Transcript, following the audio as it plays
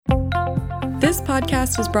This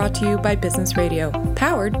podcast is brought to you by Business Radio,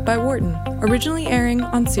 powered by Wharton, originally airing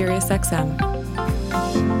on SiriusXM.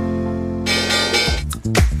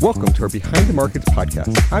 Welcome to our Behind the Markets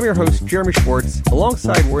podcast. I'm your host, Jeremy Schwartz.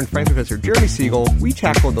 Alongside Wharton Finance Professor Jeremy Siegel, we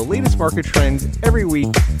tackle the latest market trends every week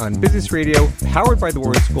on Business Radio, powered by the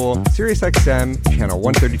Wharton School, SiriusXM, channel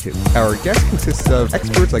 132. Our guest consists of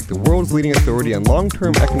experts like the world's leading authority on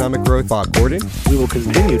long-term economic growth, Bob Gordon. We will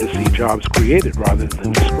continue to see jobs created rather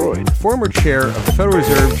than destroyed. Former chair of the Federal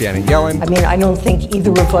Reserve, Janet Yellen. I don't think either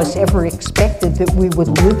of us ever expected that we would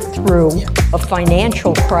live through a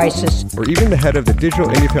financial crisis. Or even the head of the Digital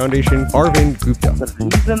India Foundation, Arvind Gupta. The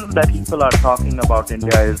reason that people are talking about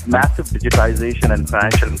India is massive digitization and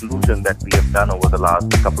financial inclusion that we have done over the last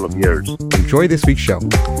couple of years. Enjoy this week's show.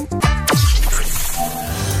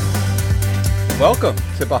 Welcome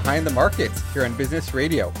to Behind the Markets here on Business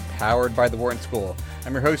Radio, powered by the Wharton School.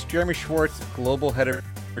 I'm your host, Jeremy Schwartz, Global Head of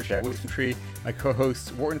Research at WisdomTree. My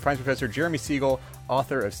co-host, Wharton Finance Professor Jeremy Siegel,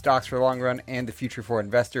 author of Stocks for the Long Run and the Future for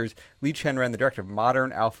Investors. Lee Chen-Ren, the director of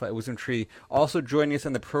Modern Alpha at WisdomTree. Also joining us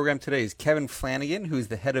on the program today is Kevin Flanagan, who is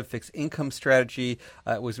the head of fixed income strategy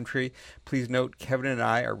at WisdomTree. Please note, Kevin and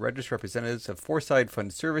I are registered representatives of Foresight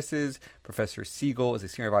Fund Services. Professor Siegel is a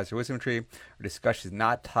senior advisor at WisdomTree. Our discussion is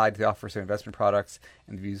not tied to the offers of investment products,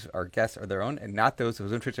 and the views of our guests are their own and not those of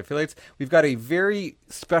WisdomTree's affiliates. We've got a very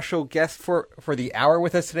special guest for the hour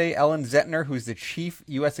with us today, Ellen Zentner, who's the chief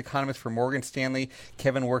U.S. economist for Morgan Stanley.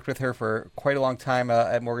 Kevin worked with her for quite a long time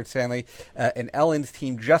at Morgan Stanley, and Ellen's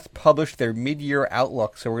team just published their mid-year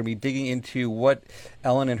outlook. So we're going to be digging into what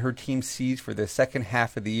Ellen and her team sees for the second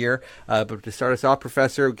half of the year. But to start us off,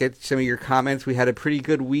 Professor, get some of your comments. We had a pretty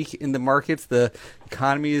good week in the markets. The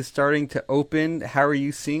economy is starting to open. How are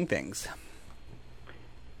you seeing things?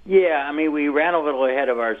 Yeah, we ran a little ahead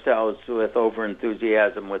of ourselves with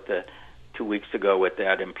over-enthusiasm with 2 weeks ago with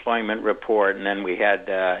that employment report, and then we had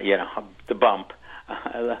the bump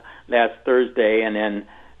last Thursday, and then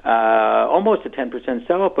almost a 10%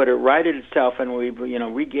 sell-off, but it righted itself, and we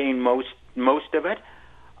regained most of it.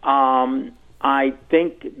 I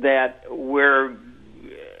think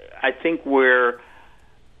we're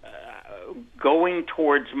going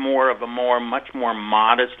towards much more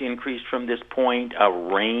modest increase from this point, a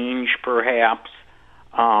range perhaps.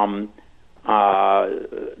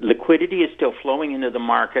 Liquidity is still flowing into the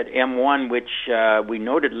market. M1, which we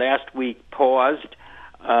noted last week, paused.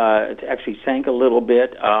 It actually sank a little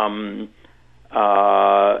bit.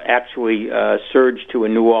 Actually surged to a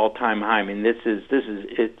new all-time high.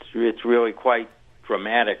 It's really quite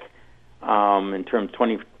dramatic in terms of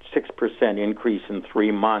 26% increase in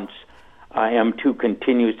 3 months. M2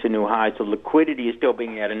 continues to new highs, so liquidity is still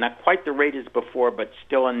being added. Not quite the rate as before, but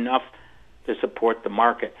still enough to support the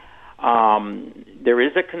market. There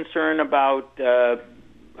is a concern about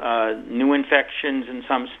new infections in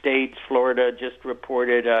some states. Florida just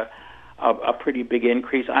reported a pretty big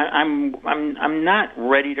increase. I'm not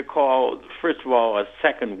ready to call, first of all, a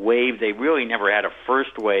second wave. They really never had a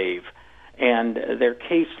first wave, and their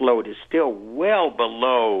caseload is still well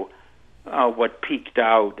below what peaked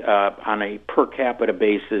out on a per capita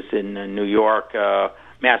basis in New York,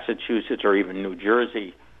 Massachusetts, or even New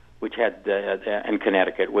Jersey, which had and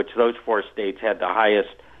Connecticut, which those 4 states had the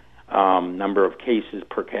highest number of cases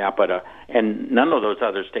per capita, and none of those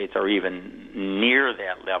other states are even near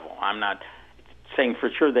that level. I'm not saying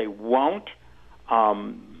for sure they won't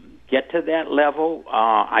get to that level.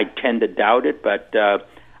 I tend to doubt it, but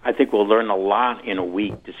I think we'll learn a lot in a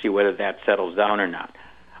week to see whether that settles down or not.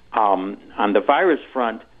 On the virus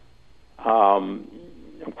front,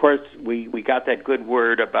 of course, we got that good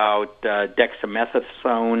word about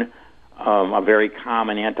dexamethasone, a very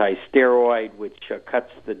common anti-steroid, which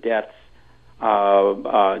cuts the deaths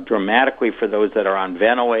dramatically for those that are on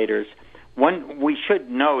ventilators. One, we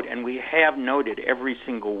should note, and we have noted every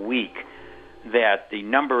single week, that the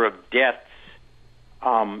number of deaths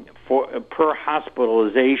per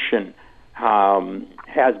hospitalization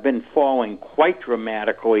has been falling quite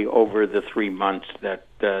dramatically over the 3 months that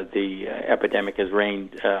the epidemic has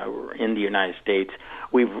reigned in the United States.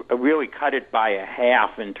 We've really cut it by a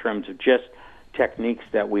half in terms of just techniques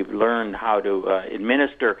that we've learned how to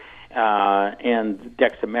administer, and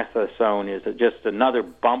dexamethasone is just another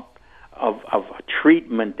bump of a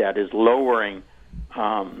treatment that is lowering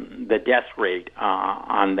the death rate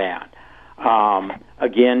on that.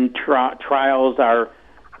 Again, trials are,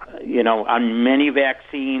 on many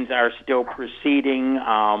vaccines are still proceeding.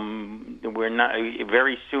 We're not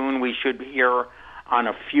very soon. We should hear on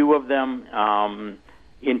a few of them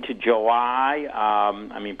into July.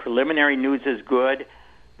 Preliminary news is good.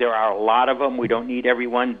 There are a lot of them. We don't need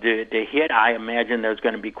everyone to hit. I imagine there's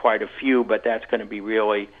going to be quite a few, but that's going to be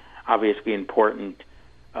really, obviously, important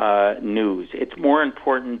news. It's more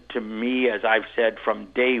important to me, as I've said from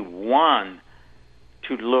day one,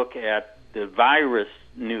 to look at the virus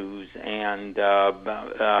news and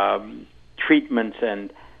treatments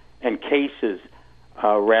and cases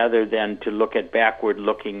rather than to look at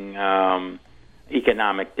backward-looking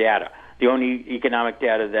economic data. The only economic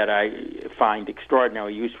data that I find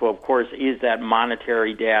extraordinarily useful, of course, is that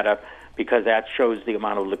monetary data, because that shows the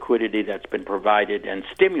amount of liquidity that's been provided and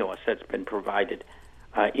stimulus that's been provided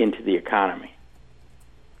into the economy.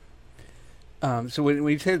 So when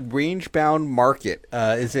you said range-bound market,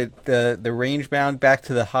 is it the range-bound back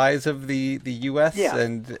to the highs of the U.S.? Yeah,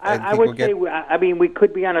 and I would say, I mean, we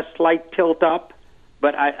could be on a slight tilt up,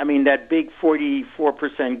 but I mean, that big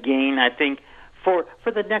 44% gain, I think, for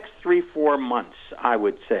the next 3-4 months, I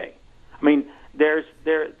would say. I mean, there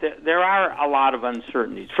are a lot of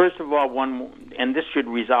uncertainties. First of all, one, and this should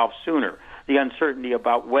resolve sooner, the uncertainty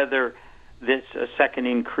about whether this second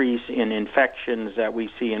increase in infections that we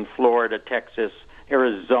see in Florida, Texas,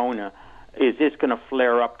 Arizona, is this going to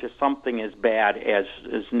flare up to something as bad as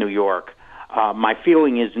New York? My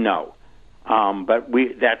feeling is no, but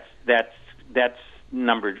that's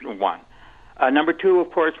number one. Number two,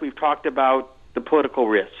 of course, we've talked about the political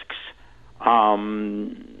risks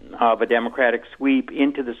of a Democratic sweep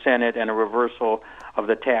into the Senate and a reversal of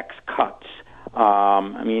the tax cuts.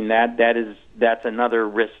 I mean, that's another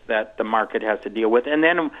risk that the market has to deal with. And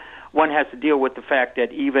then one has to deal with the fact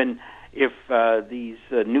that even if these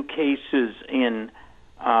new cases in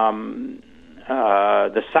the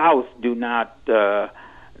South do not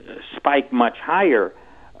spike much higher,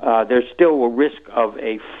 there's still a risk of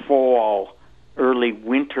a fall, early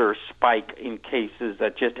winter spike in cases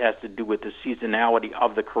that just has to do with the seasonality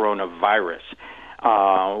of the coronavirus,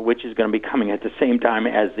 which is going to be coming at the same time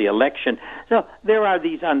as the election. So there are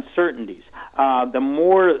these uncertainties. The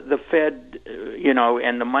more the Fed,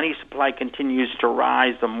 and the money supply continues to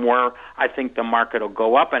rise, the more I think the market will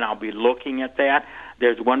go up, and I'll be looking at that.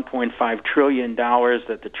 There's $1.5 trillion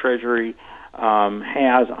that the Treasury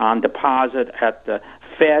has on deposit at the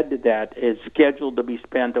Fed that is scheduled to be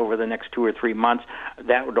spent over the next 2 or 3 months.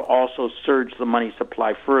 That would also surge the money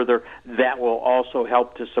supply further. That will also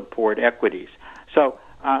help to support equities. So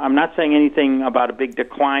I'm not saying anything about a big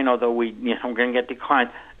decline, although we're going to get decline.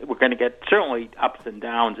 We're going to get certainly ups and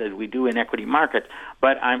downs as we do in equity markets.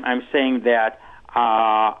 But I'm saying that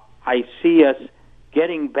I see us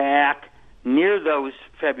getting back near those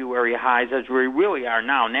February highs as we really are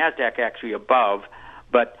now. NASDAQ actually above,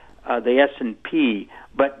 but the S&P,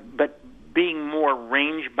 but being more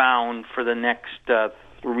range-bound for the next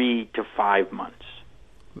 3 to 5 months.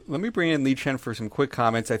 Let me bring in Li Chen for some quick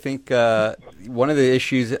comments. I think one of the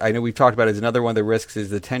issues I know we've talked about is another one of the risks is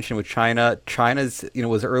the tension with China. China's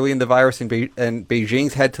was early in the virus, and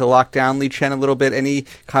Beijing's had to lock down. Li Chen, a little bit. Any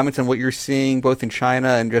comments on what you're seeing both in China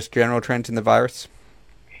and just general trends in the virus?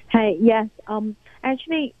 Hi. Yes.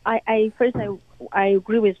 Actually, I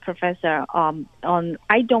agree with Professor on.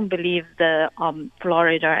 I don't believe the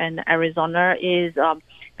Florida and Arizona is going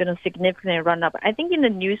to significantly run up. I think in the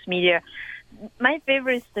news media, my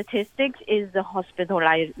favorite statistics is the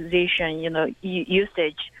hospitalization,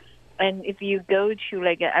 usage. And if you go to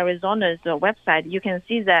like Arizona's website, you can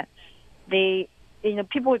see that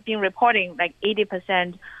people have been reporting like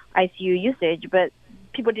 80% ICU usage, but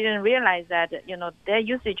people didn't realize that, their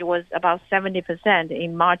usage was about 70%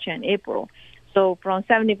 in March and April. So from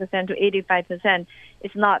 70% to 85%,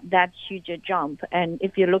 it's not that huge a jump. And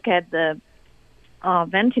if you look at the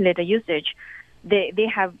ventilator usage,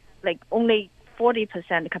 they have like only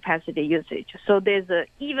 40% capacity usage. So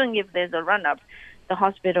even if there's a run-up, the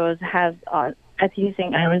hospitals have, at least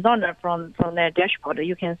in Arizona, from their dashboard,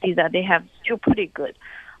 you can see that they have still pretty good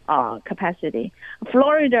capacity.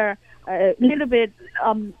 Florida, a little bit,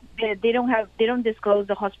 they don't disclose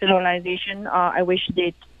the hospitalization. I wish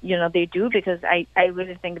they do, because I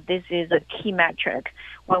really think this is a key metric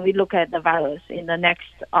when we look at the virus in the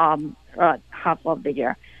next half of the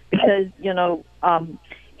year, because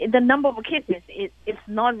the number of cases it's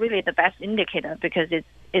not really the best indicator, because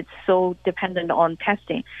it's so dependent on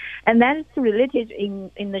testing, and that is related in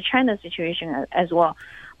the China situation as well.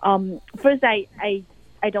 First, I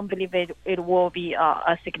don't believe it will be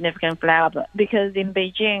a significant flare-up, because in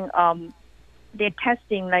Beijing, they're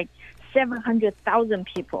testing like 700,000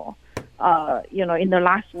 people, in the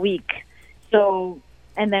last week. So,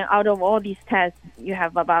 and then out of all these tests, you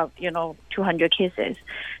have about 200 cases.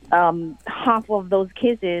 Half of those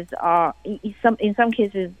cases are in some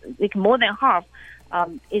cases, like more than half,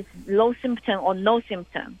 it's low symptom or no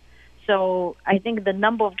symptom. So I think the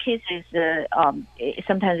number of cases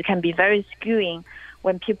sometimes it can be very skewing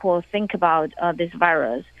when people think about this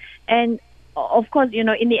virus. And of course, in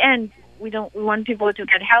the end, we want people to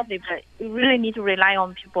get healthy, but we really need to rely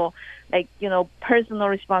on people, like, personal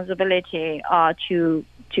responsibility to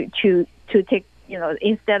take,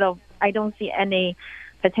 instead of, I don't see any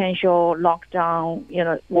potential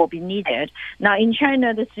lockdown, will be needed. Now, in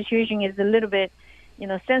China, the situation is a little bit,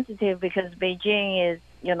 sensitive because Beijing is,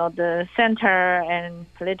 the center and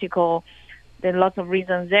political. There are lots of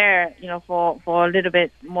reasons there, for a little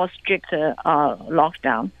bit more strict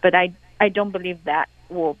lockdown. But I don't believe that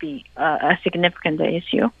will be a significant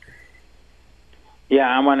issue. Yeah,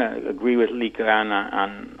 I want to agree with Li Kean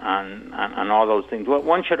on all those things. Well,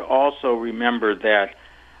 one should also remember that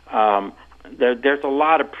there's a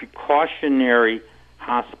lot of precautionary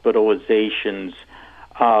hospitalizations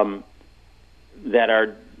that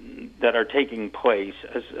are taking place.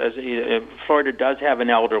 As Florida does have an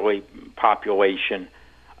elderly population,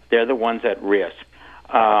 they're the ones at risk.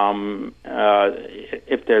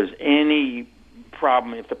 If there's any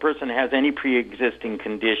problem, if the person has any pre-existing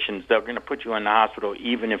conditions, they're going to put you in the hospital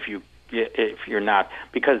even if you're not,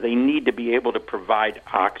 because they need to be able to provide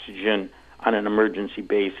oxygen on an emergency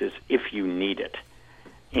basis if you need it.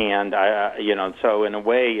 And so in a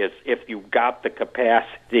way, it's if you've got the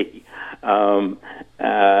capacity, and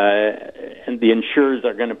the insurers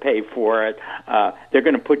are going to pay for it, they're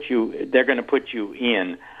going to put you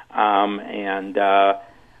in.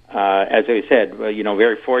 As I said,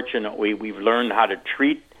 very fortunately, we've learned how to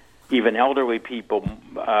treat even elderly people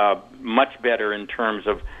much better in terms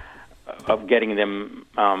of getting them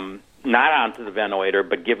not onto the ventilator,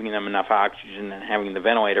 but giving them enough oxygen and having the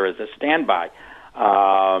ventilator as a standby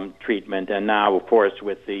treatment. And now, of course,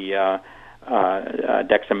 with the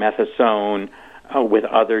dexamethasone, with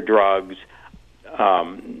other drugs,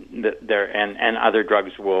 and other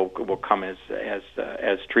drugs will come as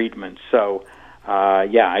treatments. So. I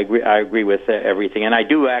agree with everything, and I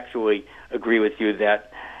do actually agree with you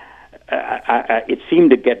that it seemed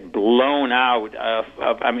to get blown out.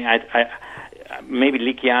 Maybe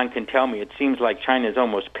Li Kean can tell me. It seems like China is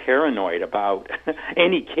almost paranoid about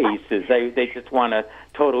any cases. They just want to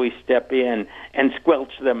totally step in and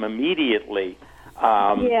squelch them immediately.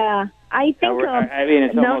 I think.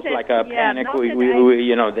 It's almost like a panic.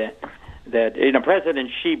 That President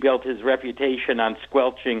Xi built his reputation on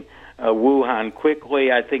squelching Wuhan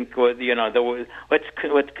quickly. I think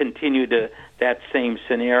let's continue that same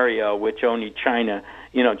scenario, which only China,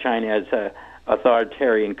 China as an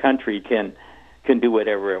authoritarian country can do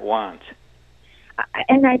whatever it wants.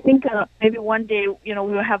 And I think maybe one day, we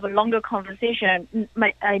will have a longer conversation.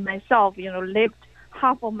 I myself, lived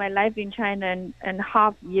half of my life in China and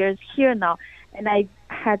half years here now, and I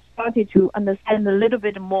had started to understand a little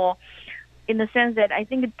bit more, in the sense that I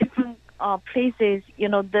think different places,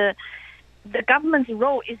 the government's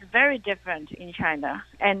role is very different in China,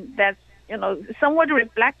 and that's somewhat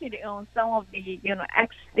reflected on some of the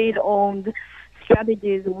ex-state-owned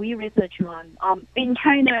strategies we research on. In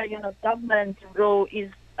China, government role is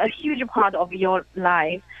a huge part of your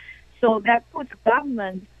life, so that puts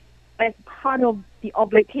government as part of the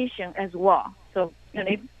obligation as well. So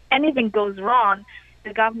if anything goes wrong,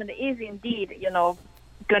 the government is indeed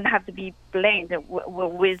going to have to be blamed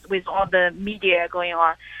with all the media going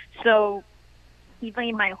on. So even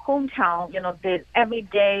in my hometown, every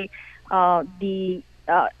day,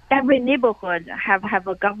 every neighborhood have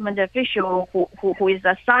a government official who is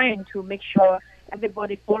assigned to make sure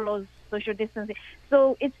everybody follows social distancing.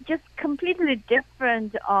 So it's just completely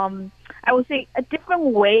different. I would say a different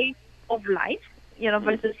way of life,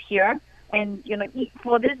 versus here. And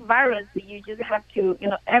for this virus, you just have to,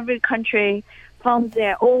 every country found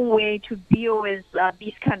their own way to deal with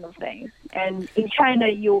these kind of things. And in China,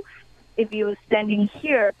 if you're standing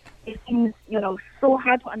here, it seems, so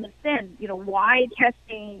hard to understand, why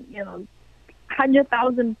testing,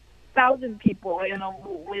 100,000 people,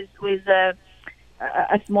 with a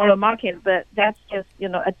smaller market. But that's just,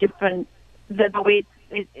 a different, the way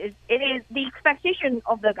it is. The expectation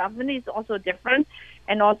of the government is also different.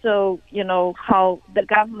 And also, how the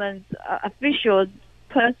government's officials,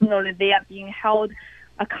 personally, they are being held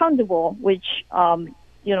accountable, which,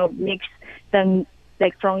 makes them,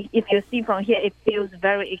 if you see from here, it feels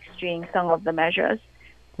very extreme, some of the measures.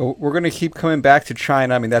 Well, we're going to keep coming back to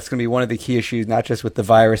China. I mean, that's going to be one of the key issues, not just with the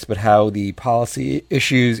virus, but how the policy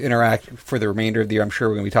issues interact for the remainder of the year. I'm sure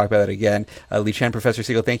we're going to be talking about that again. Li Chen, Professor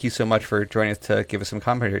Siegel, thank you so much for joining us to give us some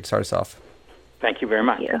commentary to start us off. Thank you very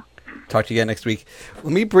much. Yeah. Talk to you again next week.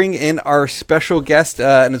 Let me bring in our special guest,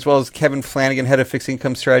 and as well as Kevin Flanagan, Head of Fixed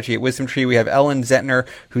Income Strategy at WisdomTree. We have Ellen Zentner,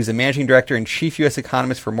 who's the Managing Director and Chief U.S.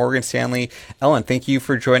 Economist for Morgan Stanley. Ellen, thank you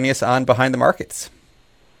for joining us on Behind the Markets.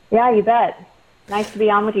 Yeah, you bet. Nice to be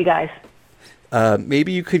on with you guys.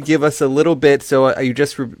 Maybe you could give us a little bit. So you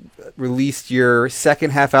just released your second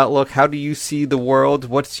half outlook. How do you see the world?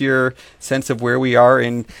 What's your sense of where we are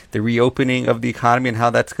in the reopening of the economy and how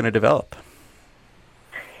that's going to develop?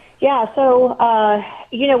 Yeah, so,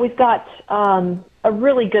 we've got a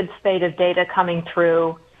really good spate of data coming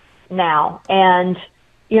through now. And,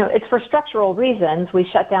 it's for structural reasons. We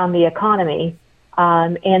shut down the economy.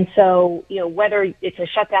 And so, whether it's a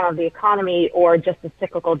shutdown of the economy or just a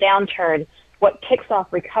cyclical downturn, what kicks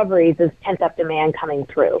off recoveries is pent-up demand coming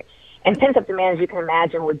through. And pent-up demand, as you can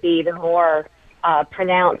imagine, would be the more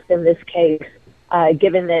pronounced in this case,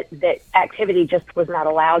 given that activity just was not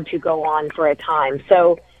allowed to go on for a time.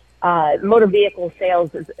 So, motor vehicle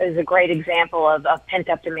sales is a great example of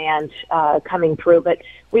pent-up demand coming through. But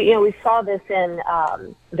we saw this in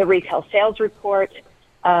the retail sales report,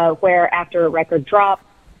 where after a record drop,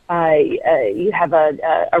 you have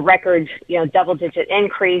a record double-digit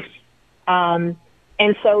increase,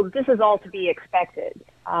 and so this is all to be expected.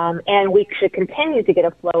 And we should continue to get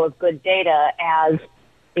a flow of good data as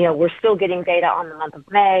we're still getting data on the month of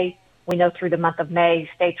May. We know through the month of May,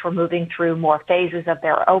 states were moving through more phases of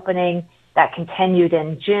their opening. That continued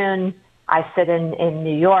in June. I sit in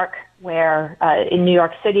New York, in New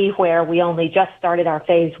York City, where we only just started our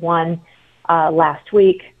phase one last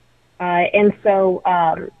week. And so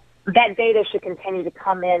that data should continue to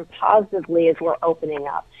come in positively as we're opening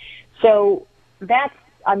up. So that's,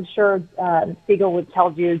 I'm sure Siegel would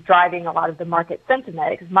tell you, driving a lot of the market sentiment,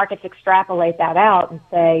 because markets extrapolate that out and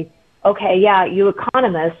say, okay, yeah, you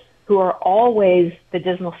economists, who are always the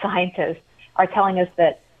dismal scientists, are telling us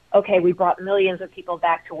that, okay, we brought millions of people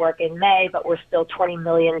back to work in May, but we're still 20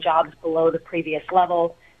 million jobs below the previous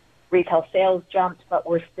level. Retail sales jumped, but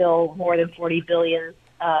we're still more than 40 billion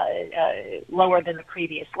lower than the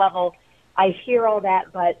previous level. I hear all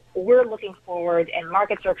that, but we're looking forward, and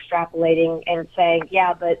markets are extrapolating and saying,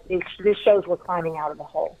 yeah, but this shows we're climbing out of the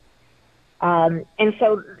hole. And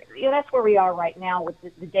so that's where we are right now with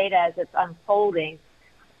the data as it's unfolding.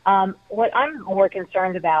 What I'm more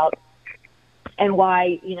concerned about, and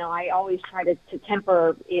why I always try to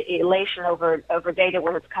temper elation over data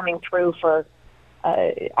when it's coming through for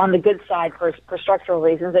on the good side for structural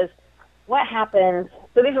reasons, is what happens.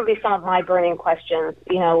 So these would be some of my burning questions,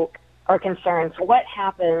 or concerns. What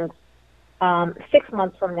happens 6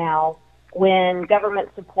 months from now when government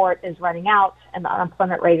support is running out and the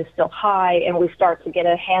unemployment rate is still high, and we start to get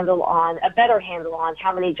a better handle on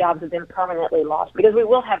how many jobs have been permanently lost? Because we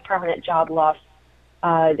will have permanent job loss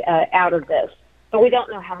out of this, but we don't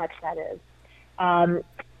know how much that is.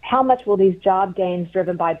 How much will these job gains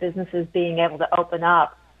driven by businesses being able to open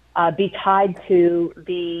up be tied to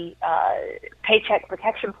the Paycheck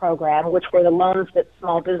Protection Program, which were the loans that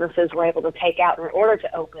small businesses were able to take out in order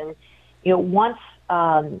to open? Once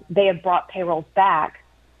they have brought payrolls back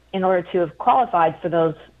in order to have qualified for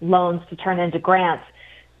those loans to turn into grants,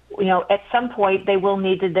 at some point they will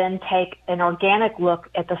need to then take an organic look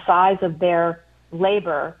at the size of their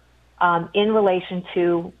labor in relation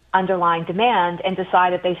to underlying demand and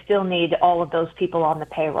decide if they still need all of those people on the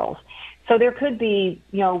payrolls. So there could be,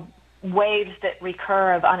 waves that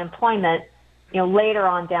recur of unemployment, later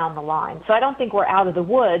on down the line. So I don't think we're out of the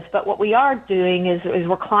woods, but what we are doing is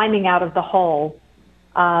we're climbing out of the hole.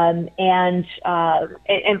 And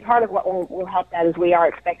part of what will help that is we are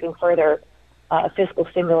expecting further fiscal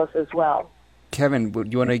stimulus as well. Kevin, do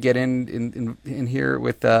you want to get in here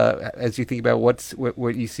with as you think about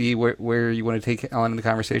what you see, where you want to take Ellen in the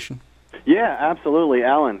conversation? Yeah, absolutely,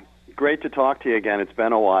 Ellen. Great to talk to you again. It's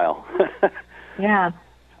been a while. Yeah.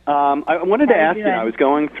 I wanted to ask you. I was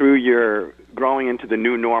going through your growing into the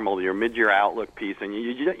new normal, your mid-year outlook piece, and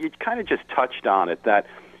you kind of just touched on it. That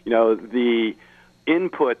the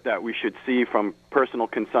input that we should see from personal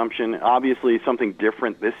consumption, obviously something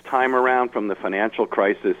different this time around from the financial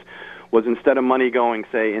crisis, was instead of money going,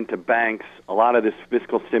 say, into banks, a lot of this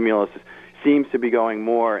fiscal stimulus seems to be going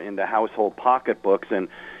more into household pocketbooks. And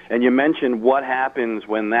you mentioned what happens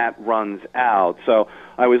when that runs out. So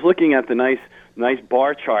I was looking at the nice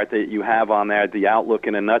bar chart that you have on there, the outlook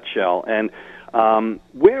in a nutshell. And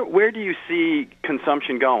where do you see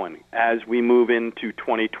consumption going as we move into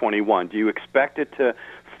 2021? Do you expect it to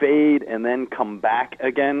fade and then come back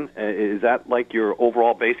again? Is that like your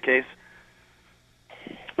overall base case?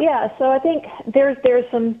 Yeah, so I think there's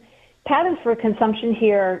some patterns for consumption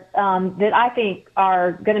here that I think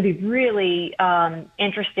are going to be really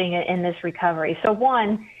interesting in this recovery. So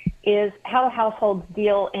one is how households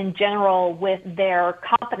deal in general with their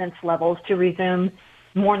confidence levels to resume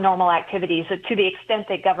more normal activities to the extent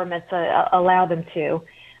that governments allow them to.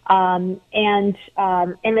 And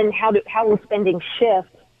then how will spending shift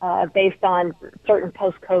based on certain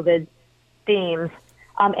post-COVID themes.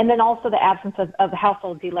 And then also the absence of the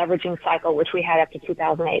household deleveraging cycle, which we had after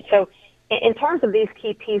 2008. So in terms of these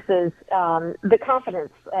key pieces, the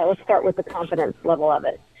confidence, let's start with the confidence level of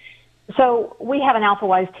it. So we have an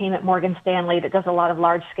AlphaWise team at Morgan Stanley that does a lot of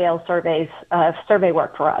large-scale survey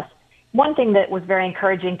work for us. One thing that was very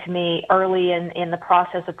encouraging to me early in the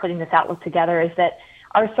process of putting this outlook together is that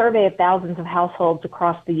our survey of thousands of households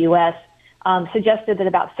across the U.S. Suggested that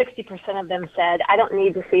about 60% of them said, I don't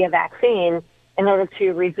need to see a vaccine in order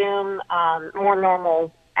to resume more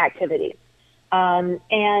normal activities. And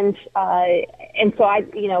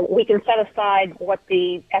so we can set aside what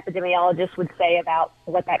the epidemiologists would say about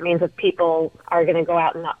what that means if people are going to go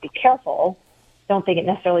out and not be careful. Don't think it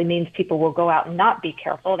necessarily means people will go out and not be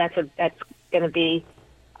careful. That's going to be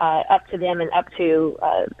up to them and up to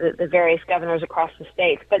the various governors across the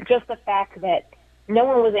states. But just the fact that no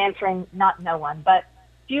one was answering, not no one, but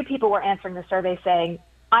few people were answering the survey saying,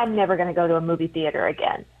 I'm never going to go to a movie theater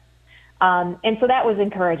again. And so that was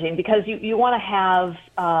encouraging because you want to have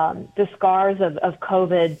the scars of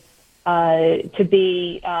COVID to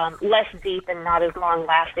be less deep and not as long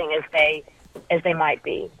lasting as they might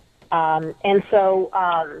be. And so,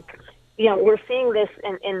 we're seeing this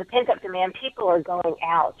in the pent-up demand. People are going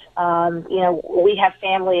out. We have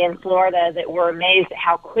family in Florida that were amazed at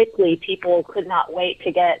how quickly people could not wait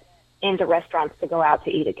to get into restaurants to go out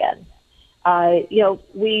to eat again.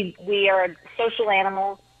 We are a social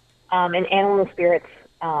animal, and animal spirits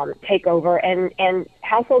take over, and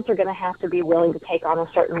households are going to have to be willing to take on a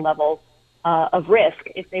certain level of risk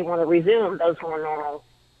if they want to resume those more normal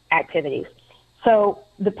activities. So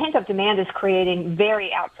the pent-up demand is creating very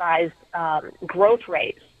outsized growth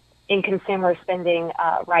rates in consumer spending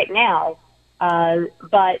right now.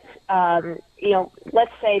 But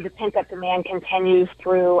let's say the pent-up demand continues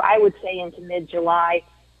through, I would say, into mid-July.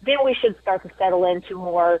 Then we should start to settle into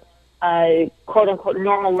more, quote-unquote,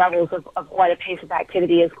 normal levels of what a pace of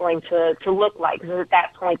activity is going to look like. Because at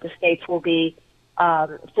that point, the states will be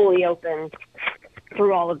fully open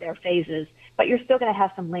through all of their phases. But you're still going to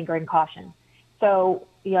have some lingering caution. So,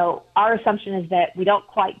 our assumption is that we don't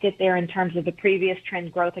quite get there in terms of the previous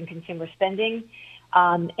trend growth in consumer spending.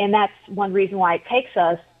 And that's one reason why it takes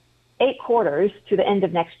us 8 quarters to the end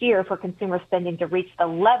of next year for consumer spending to reach the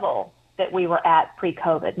level that we were at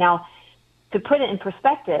pre-COVID. Now, to put it in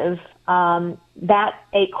perspective, that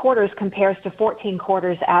 8 quarters compares to 14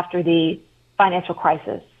 quarters after the financial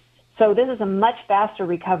crisis. So this is a much faster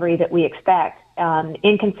recovery that we expect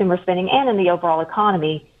in consumer spending and in the overall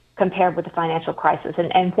economy compared with the financial crisis.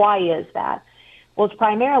 And why is that? Well, it's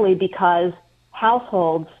primarily because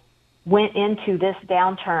households went into this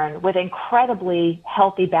downturn with incredibly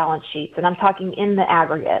healthy balance sheets, and I'm talking in the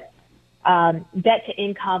aggregate.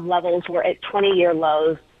 Debt-to-income levels were at 20-year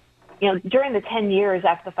lows. During the 10 years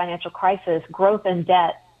after the financial crisis, growth in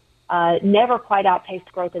debt never quite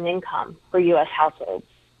outpaced growth in income for U.S. households.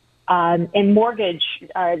 And mortgage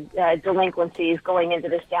delinquencies going into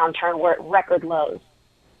this downturn were at record lows.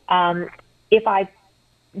 If I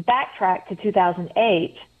backtrack to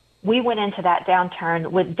 2008, we went into that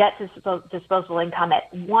downturn with debt to disposable income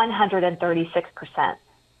at 136%.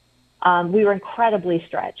 We were incredibly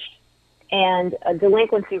stretched, and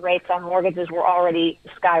delinquency rates on mortgages were already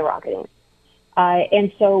skyrocketing.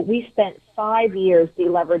 And so we spent 5 years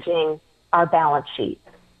deleveraging our balance sheet.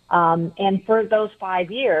 And for those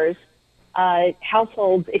 5 years,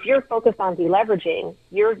 households, if you're focused on deleveraging,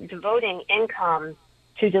 you're devoting income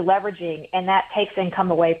to deleveraging, and that takes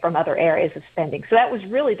income away from other areas of spending. So that was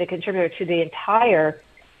really the contributor to the entire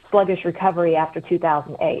sluggish recovery after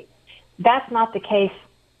 2008. That's not the case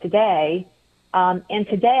today. And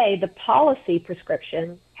today, the policy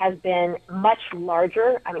prescription has been much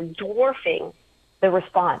larger, dwarfing the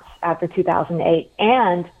response after 2008,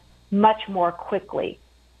 and much more quickly.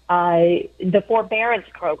 The forbearance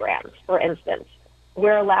programs, for instance,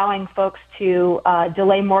 we're allowing folks to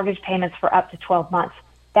delay mortgage payments for up to 12 months.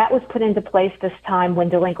 That was put into place this time when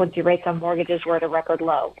delinquency rates on mortgages were at a record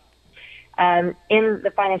low. In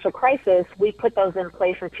the financial crisis, we put those in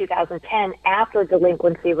place in 2010 after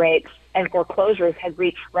delinquency rates and foreclosures had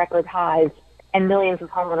reached record highs and millions of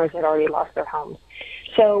homeowners had already lost their homes.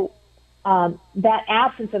 So that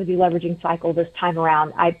absence of a deleveraging cycle this time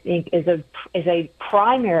around, I think, is a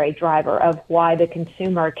primary driver of why the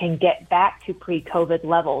consumer can get back to pre-COVID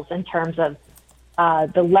levels in terms of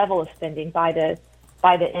the level of spending by the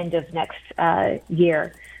end of next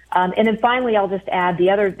year. And then finally, I'll just add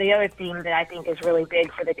the other theme that I think is really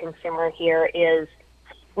big for the consumer here is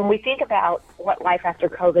when we think about what life after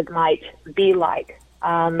COVID might be like.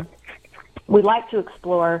 We like to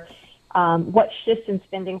explore what shifts in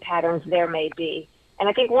spending patterns there may be. And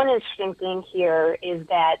I think one interesting thing here is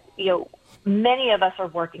that, many of us are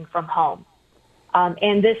working from home.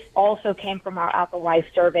 And this also came from our AlkaWise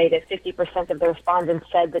survey that 50% of the respondents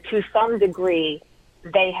said that to some degree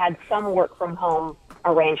they had some work from home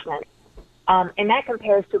arrangement. And that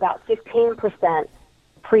compares to about 15%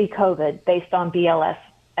 pre-COVID based on BLS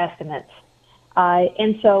estimates.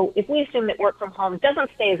 And so if we assume that work from home doesn't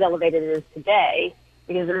stay as elevated as it is today,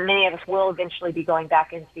 because many of us will eventually be going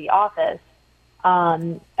back into the office,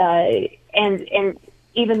 and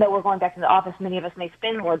even though we're going back to the office, many of us may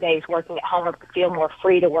spend more days working at home or feel more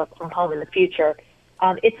free to work from home in the future.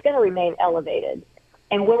 It's going to remain elevated.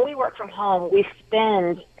 And when we work from home, we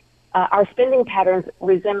spend, our spending patterns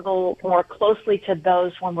resemble more closely to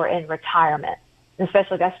those when we're in retirement,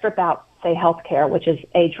 especially if I strip out, say, healthcare, which is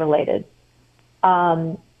age-related.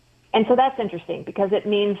 And so that's interesting because it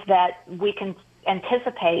means that we can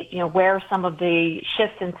anticipate, where some of the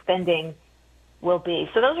shifts in spending will be.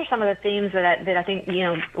 So those are some of the themes that I think,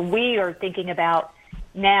 we are thinking about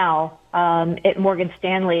now at Morgan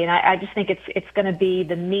Stanley, and I just think it's going to be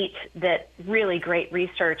the meat that really great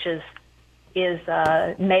research is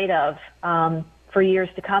made of for years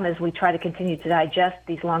to come as we try to continue to digest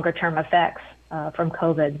these longer-term effects from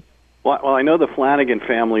COVID. Well, I know the Flanagan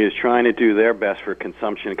family is trying to do their best for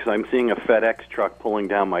consumption because I'm seeing a FedEx truck pulling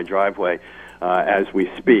down my driveway as we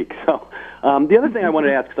speak. So the other thing I wanted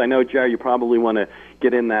to ask, because I know, Jerry, you probably want to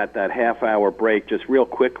get in that half-hour break just real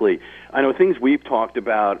quickly. I know things we've talked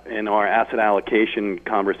about in our asset allocation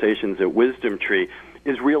conversations at Wisdom Tree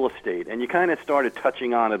is real estate, and you kind of started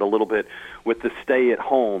touching on it a little bit with the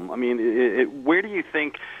stay-at-home. I mean, where do you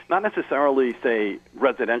think, not necessarily, say,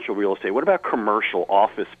 residential real estate, what about commercial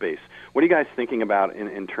office space? What are you guys thinking about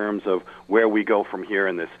in terms of where we go from here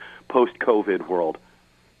in this post-COVID world?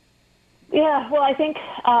 Yeah, well, I think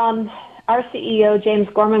our CEO, James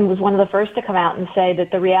Gorman, was one of the first to come out and say that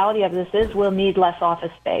the reality of this is we'll need less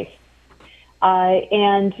office space.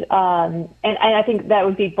 And I think that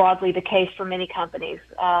would be broadly the case for many companies.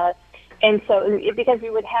 And so because we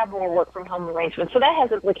would have more work from home arrangements. So that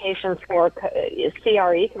has implications for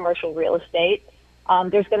CRE, commercial real estate.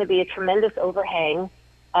 There's going to be a tremendous overhang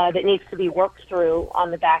that needs to be worked through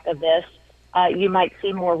on the back of this. You might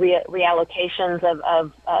see more reallocations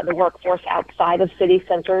of the workforce outside of city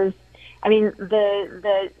centers. I mean,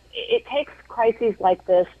 it takes crises like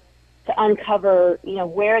this to uncover,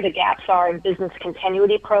 where the gaps are in business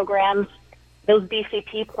continuity programs. Those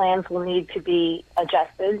BCP plans will need to be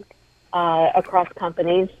adjusted across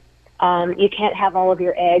companies. You can't have all of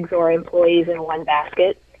your eggs or employees in one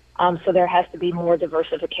basket, so there has to be more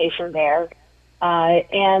diversification there.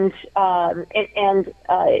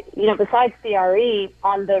 Besides CRE,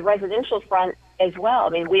 on the residential front as well, I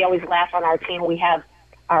mean, we always laugh on our team. We have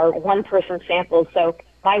our one-person samples, so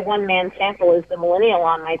my one-man sample is the millennial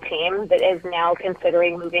on my team that is now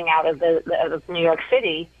considering moving out of of New York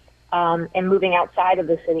City and moving outside of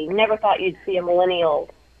the city. Never thought you'd see a millennial,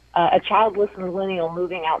 a childless millennial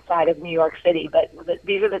moving outside of New York City, but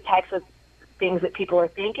these are the types of things that people are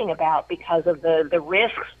thinking about because of the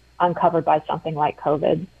risks uncovered by something like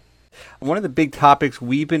COVID. One of the big topics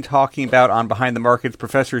we've been talking about on Behind the Markets,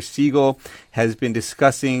 Professor Siegel has been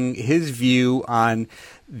discussing his view on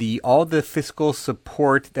all the fiscal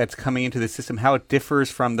support that's coming into the system, how it differs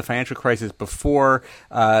from the financial crisis before.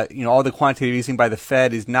 All the quantitative easing by the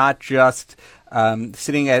Fed is not just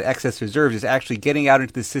sitting at excess reserves, is actually getting out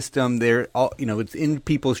into the system. It's in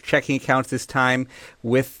people's checking accounts this time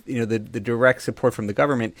with the direct support from the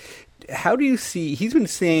government. How do you see, he's been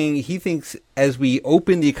saying he thinks as we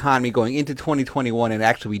open the economy going into 2021, and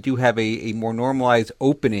actually we do have a more normalized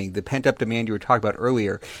opening, the pent-up demand you were talking about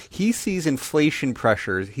earlier, he sees inflation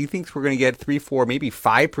pressures. He thinks we're going to get 3, 4, maybe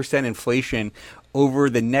 5% inflation over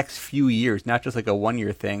the next few years, not just like a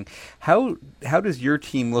one-year thing. How does your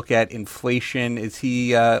team look at inflation? Is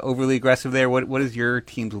he overly aggressive there? What is your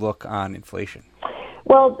team's look on inflation?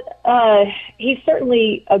 Well, he's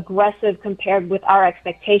certainly aggressive compared with our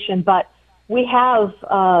expectation, but we have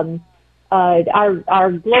our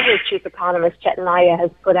global chief economist, Chetan Nayak,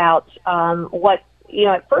 has put out what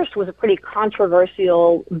at first was a pretty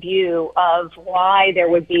controversial view of why there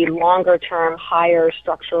would be longer-term higher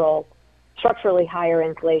structural structurally higher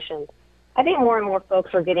inflation. I think more and more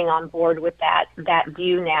folks are getting on board with that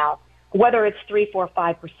view now. Whether it's 3, 4,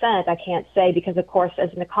 5%, I can't say because, of course, as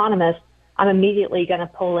an economist, I'm immediately going to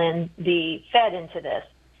pull in the Fed into this.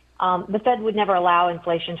 The Fed would never allow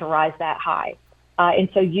inflation to rise that high. And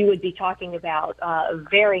so you would be talking about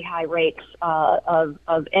very high rates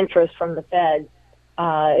of interest from the Fed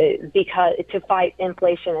because to fight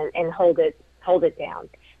inflation and hold it down.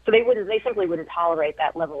 So they simply wouldn't tolerate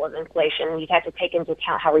that level of inflation. You'd have to take into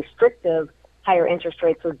account how restrictive higher interest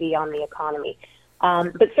rates would be on the economy.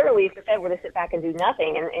 But certainly, if the Fed were to sit back and do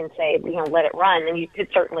nothing and say, let it run, then you could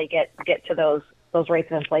certainly get to those rates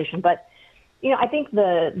of inflation. But I think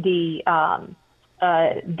the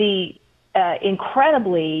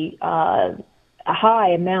incredibly high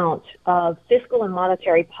amount of fiscal and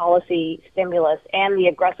monetary policy stimulus and the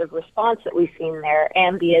aggressive response that we've seen there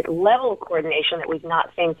and the level of coordination that we've not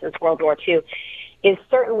seen since World War II is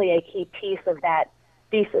certainly a key piece of that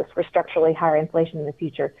thesis for structurally higher inflation in the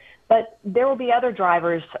future. But there will be other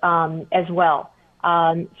drivers as well.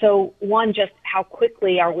 So one, just how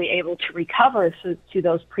quickly are we able to recover to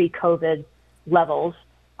those pre-COVID levels?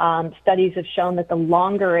 Studies have shown that the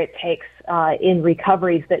longer it takes in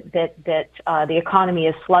recoveries that the economy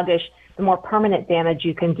is sluggish, the more permanent damage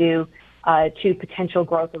you can do to potential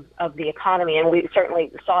growth of the economy. And we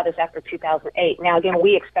certainly saw this after 2008. Now, again,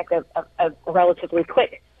 we expect a relatively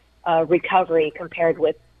quick recovery compared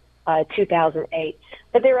with 2008.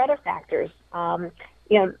 But there are other factors.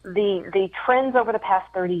 The trends over the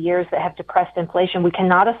past 30 years that have depressed inflation, we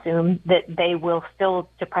cannot assume that they will still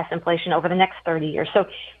depress inflation over the next 30 years. So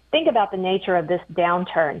think about the nature of this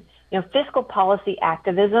downturn. Fiscal policy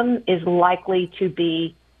activism is likely to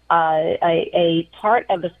be a part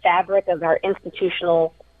of the fabric of our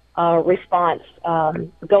institutional response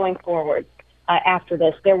going forward. After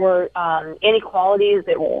this, there were inequalities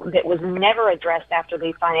that was never addressed after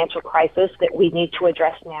the financial crisis that we need to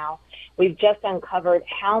address now. We've just uncovered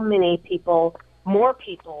how many people, more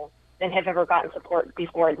people than have ever gotten support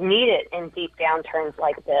before, need it in deep downturns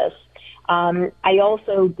like this. I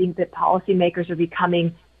also think that policymakers are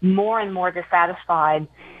becoming more and more dissatisfied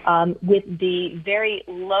with the very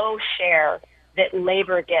low share that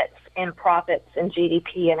labor gets in profits and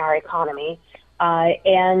GDP in our economy.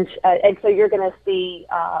 And so you're going to see,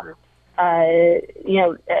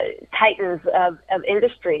 titans of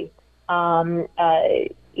industry,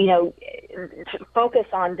 focus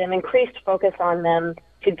on them, increased focus on them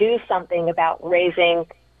to do something about raising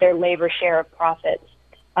their labor share of profits.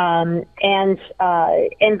 And then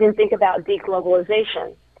think about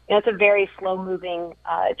deglobalization. It's a very slow-moving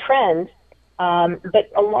trend,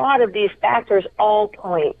 but a lot of these factors all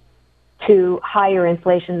point to higher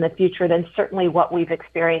inflation in the future than certainly what we've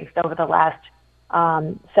experienced over the last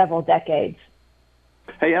several decades.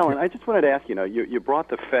 Hey, Ellen, I just wanted to ask, you brought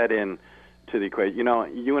the Fed in to the equation.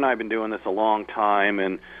 You and I have been doing this a long time,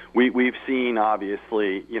 and we've seen,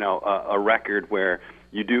 obviously, a record where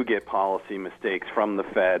you do get policy mistakes from the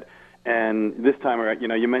Fed. And this time around,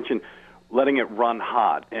 you mentioned letting it run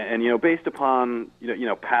hot. And based upon,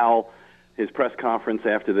 Powell, his press conference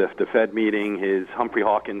after the Fed meeting, his Humphrey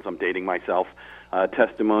Hawkins, I'm dating myself,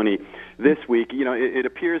 testimony this week, it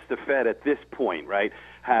appears the Fed at this point, right,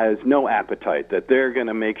 has no appetite, that they're going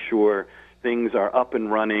to make sure things are up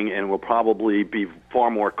and running and will probably be far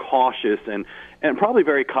more cautious and probably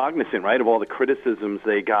very cognizant, right, of all the criticisms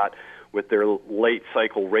they got with their late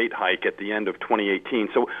cycle rate hike at the end of 2018.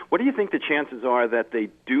 So what do you think the chances are that they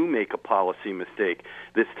do make a policy mistake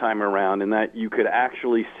this time around and that you could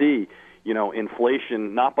actually see,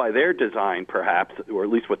 inflation, not by their design perhaps, or at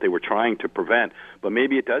least what they were trying to prevent, but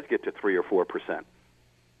maybe it does get to 3 or 4%?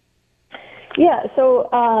 Yeah, so,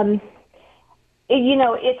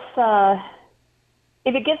 it's...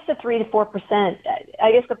 If it gets to 3 to 4%,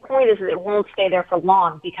 I guess the point is that it won't stay there for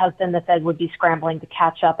long because then the Fed would be scrambling to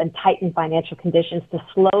catch up and tighten financial conditions to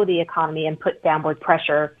slow the economy and put downward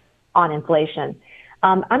pressure on inflation.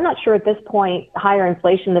 I'm not sure at this point higher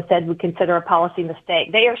inflation the Fed would consider a policy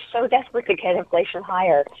mistake. They are so desperate to get inflation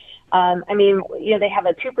higher. They have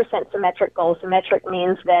a 2% symmetric goal. Symmetric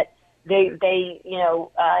means that they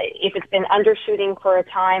if it's been undershooting for a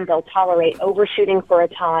time, they'll tolerate overshooting for a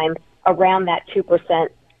time around that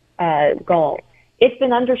 2% goal. It's been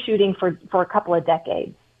undershooting for a couple of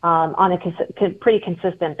decades on a pretty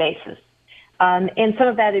consistent basis. And some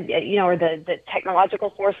of that, are the technological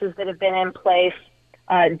forces that have been in place,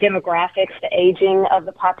 demographics, the aging of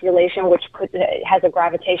the population, which has a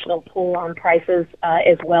gravitational pull on prices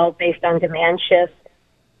as well based on demand shifts.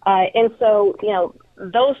 And so,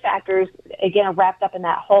 those factors, again, are wrapped up in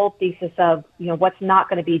that whole thesis of, what's not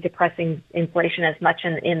going to be depressing inflation as much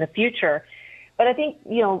in the future. But I think,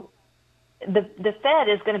 the Fed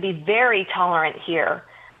is going to be very tolerant here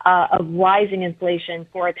of rising inflation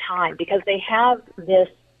for a time because they have this,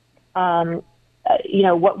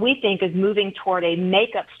 what we think is moving toward a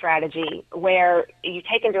makeup strategy where you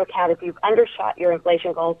take into account if you've undershot your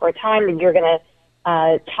inflation goal for a time, then you're going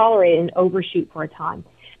to tolerate and overshoot for a time.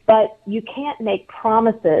 But you can't make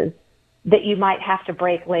promises that you might have to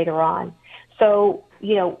break later on. So,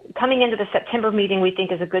 coming into the September meeting, we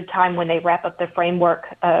think is a good time when they wrap up the framework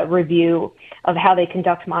review of how they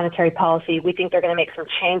conduct monetary policy. We think they're going to make some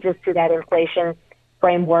changes to that inflation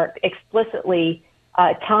framework, explicitly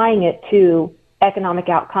tying it to economic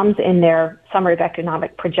outcomes in their summary of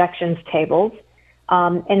economic projections tables,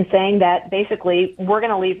 and saying that basically we're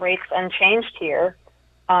going to leave rates unchanged here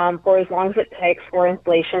for as long as it takes for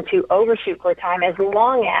inflation to overshoot for a time, as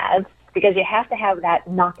long as, because you have to have that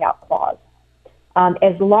knockout clause,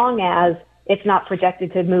 as long as it's not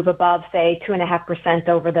projected to move above, say, 2.5%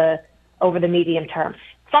 over the medium term.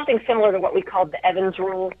 Something similar to what we called the Evans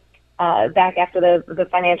rule back after the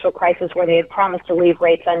financial crisis, where they had promised to leave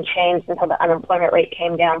rates unchanged until the unemployment rate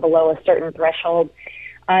came down below a certain threshold.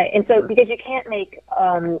 And so, because you can't make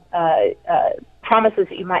promises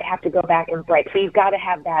that you might have to go back and break, so you've got to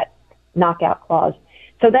have that knockout clause.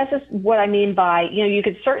 So that's just what I mean by, you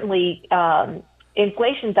could certainly,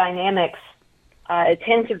 inflation dynamics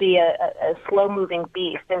tend to be a slow-moving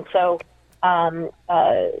beast, and so,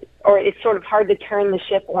 or it's sort of hard to turn the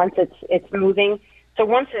ship once it's moving. So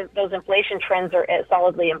once those inflation trends are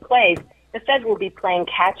solidly in place, the Fed will be playing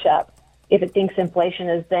catch-up if it thinks inflation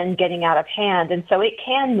is then getting out of hand. And so it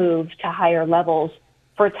can move to higher levels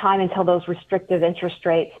for a time until those restrictive interest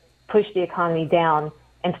rates push the economy down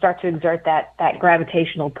and start to exert that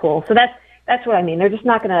gravitational pull. So that's what I mean. They're just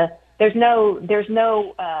not going to, there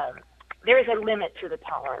is a limit to the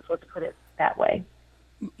tolerance, let's put it that way.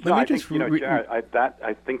 So I think, Jared,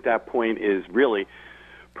 I think that point is really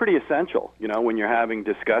pretty essential, when you're having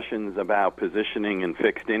discussions about positioning and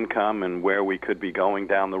fixed income and where we could be going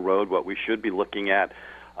down the road, what we should be looking at.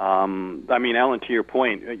 Ellen, to your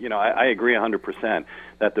point, I agree 100%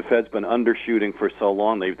 that the Fed's been undershooting for so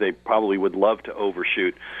long. They probably would love to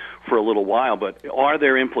overshoot for a little while, but are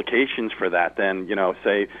there implications for that then,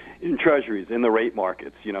 say, in treasuries, in the rate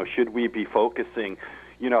markets? Should we be focusing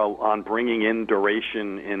on bringing in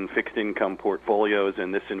duration in fixed income portfolios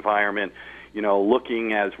in this environment?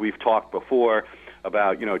 Looking, as we've talked before,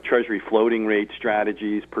 about, Treasury floating rate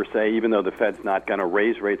strategies per se, even though the Fed's not going to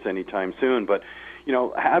raise rates anytime soon. But,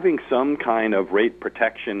 having some kind of rate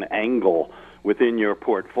protection angle within your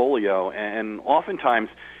portfolio. And oftentimes,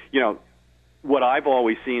 what I've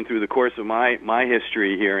always seen through the course of my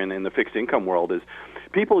history here in the fixed income world is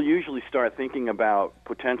people usually start thinking about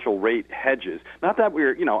potential rate hedges. Not that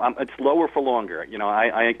we're, it's lower for longer.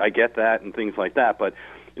 I get that and things like that. But,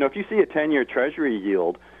 if you see a 10-year Treasury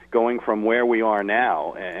yield going from where we are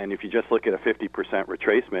now, and if you just look at a 50%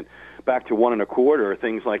 retracement back to 1.25 or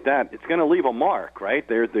things like that, it's going to leave a mark, right?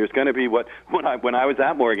 There's going to be when I was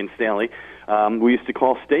at Morgan Stanley, we used to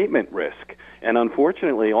call statement risk. And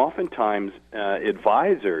unfortunately, oftentimes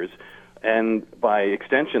advisors, and by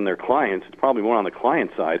extension their clients, it's probably more on the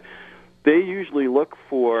client side, they usually look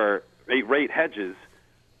for rate hedges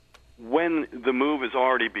when the move has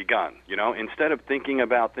already begun, instead of thinking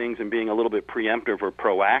about things and being a little bit preemptive or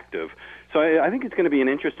proactive. So I think it's going to be an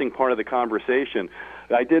interesting part of the conversation.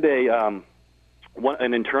 I did an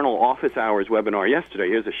internal office hours webinar yesterday.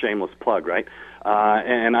 Here's a shameless plug, right?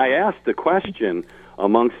 And I asked the question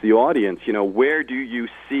amongst the audience, where do you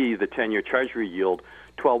see the 10-year Treasury yield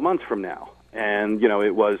 12 months from now? And,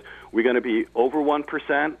 it was, we're going to be over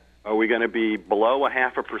 1%, are we going to be below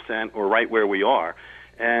 0.5%, or right where we are?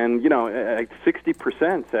 And,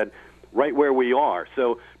 60% said right where we are.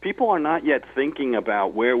 So people are not yet thinking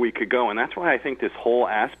about where we could go. And that's why I think this whole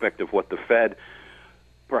aspect of what the Fed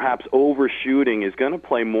perhaps overshooting is going to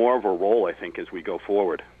play more of a role, I think, as we go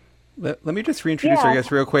forward. Let me just reintroduce our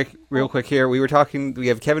guests real quick here. We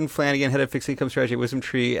have Kevin Flanagan, head of fixed income strategy at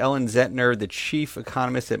WisdomTree, Ellen Zentner, the chief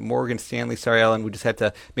economist at Morgan Stanley. Sorry, Ellen, we just have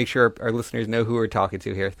to make sure our listeners know who we're talking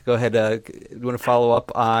to here. Go ahead. You want to follow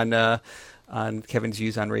up on Kevin's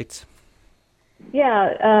views on rates?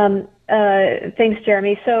 Yeah, thanks,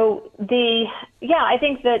 Jeremy. So I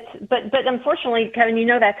think that, but unfortunately, Kevin,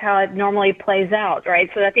 that's how it normally plays out, right?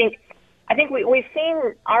 So I think we've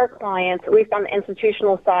seen our clients, at least on the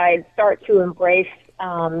institutional side, start to embrace,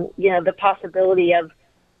 the possibility of,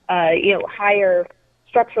 higher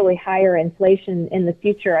structurally higher inflation in the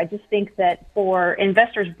future. I just think that for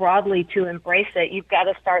investors broadly to embrace it, you've got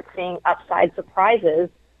to start seeing upside surprises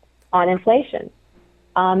on inflation.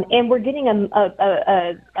 And we're getting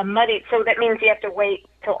a muddy, so that means you have to wait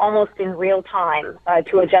till almost in real time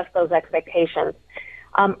to adjust those expectations.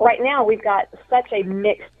 Right now, we've got such a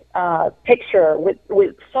mixed picture with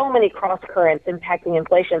so many cross currents impacting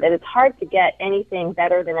inflation that it's hard to get anything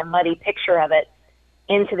better than a muddy picture of it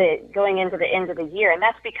going into the end of the year. And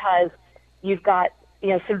that's because you've got,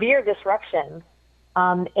 severe disruptions,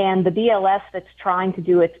 and the BLS that's trying to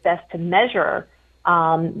do its best to measure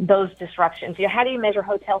those disruptions. How do you measure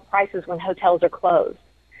hotel prices when hotels are closed?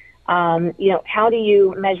 How do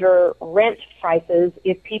you measure rent prices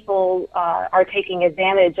if people are taking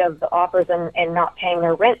advantage of the offers and not paying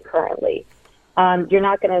their rent currently? You're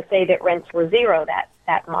not going to say that rents were zero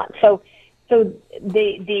that month. So as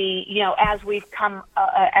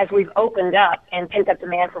we've opened up and pent-up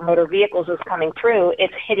demand for motor vehicles is coming through,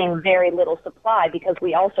 it's hitting very little supply because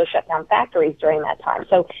we also shut down factories during that time.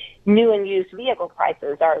 So new and used vehicle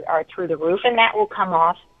prices are through the roof, and that will come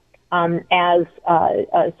off as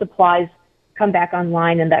supplies come back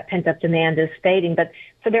online and that pent-up demand is fading. But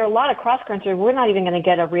so there are a lot of cross-currents. We're not even going to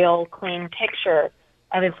get a real clean picture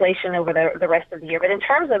of inflation over the rest of the year. But in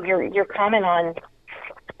terms of your comment on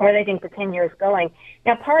where they think the 10-year is going,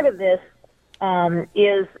 now part of this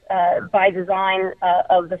is by design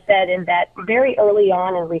of the Fed, in that very early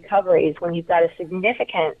on in recoveries, when you've got a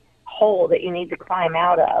significant hole that you need to climb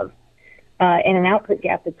out of and an output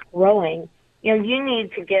gap that's growing, you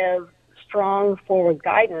need to give strong forward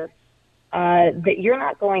guidance that you're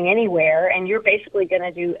not going anywhere and you're basically going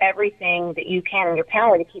to do everything that you can in your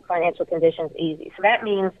power to keep financial conditions easy. So that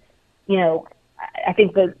means, I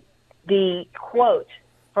think the quote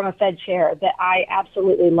from a Fed chair that I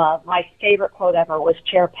absolutely love, my favorite quote ever, was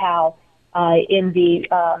Chair Powell in the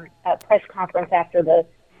press conference after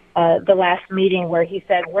the last meeting, where he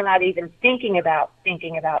said, "We're not even thinking about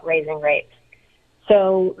raising rates."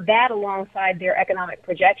 So that, alongside their economic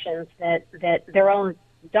projections, that their own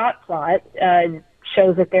dot plot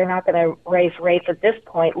shows that they're not going to raise rates at this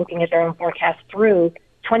point, looking at their own forecast through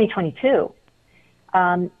 2022.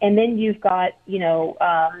 And then you've got,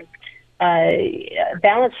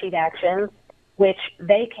 balance sheet actions, which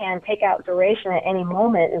they can take out duration at any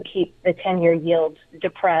moment and keep the 10-year yields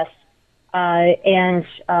depressed. And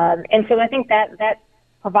so I think that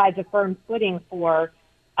provides a firm footing for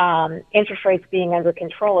interest rates being under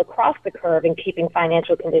control across the curve and keeping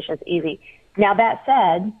financial conditions easy. Now, that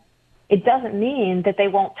said, it doesn't mean that they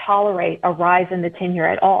won't tolerate a rise in the 10-year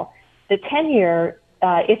at all. The 10-year,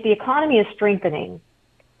 if the economy is strengthening,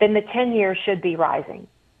 then the 10-year should be rising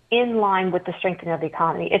in line with the strengthening of the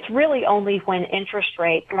economy. It's really only when interest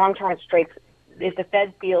rates, long-term interest rates, if the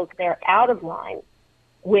Fed feels they're out of line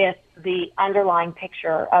with the underlying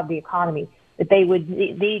picture of the economy, that they would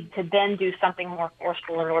need to then do something more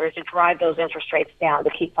forceful in order to drive those interest rates down to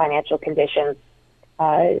keep financial conditions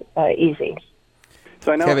easy.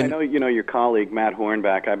 So I know your colleague Matt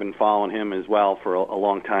Hornback. I've been following him as well for a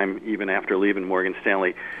long time, even after leaving Morgan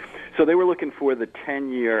Stanley. So they were looking for the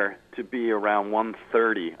 10-year to be around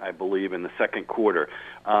 130, I believe, in the second quarter.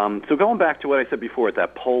 So going back to what I said before, at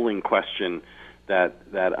that polling question that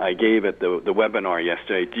I gave at the webinar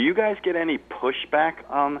yesterday, do you guys get any pushback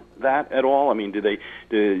on that at all? I mean, do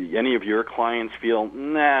any of your clients feel,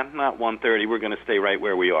 nah, not 130, we're going to stay right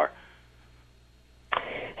where we are?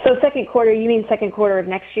 So second quarter, you mean second quarter of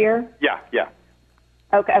next year? Yeah.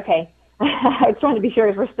 Okay. I just wanted to be sure,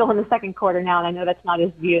 because we're still in the second quarter now, and I know that's not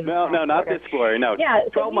his view. No, not this quarter. No, yeah,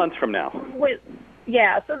 12 months from now. So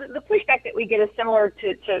the pushback that we get is similar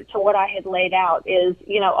to what I had laid out is,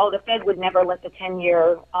 the Fed would never let the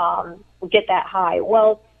 10-year get that high.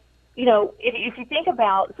 Well, if you think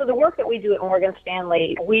about, so the work that we do at Morgan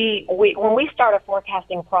Stanley, we when we start a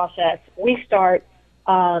forecasting process, we start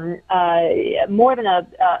more than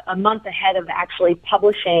a month ahead of actually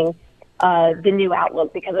publishing the new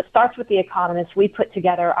outlook, because it starts with the economists. We put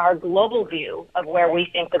together our global view of where we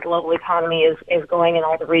think the global economy is going in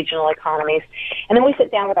all the regional economies. And then we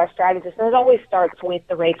sit down with our strategists, and it always starts with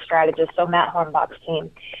the rate strategist, so Matt Hornbach's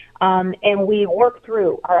team. And we work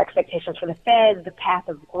through our expectations for the Fed, the path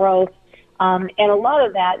of growth, and a lot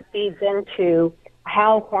of that feeds into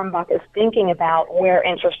how Hornbach is thinking about where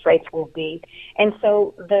interest rates will be. And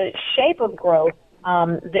so the shape of growth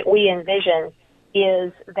that we envision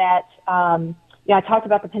is that, I talked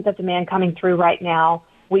about the pent-up demand coming through right now.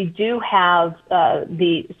 We do have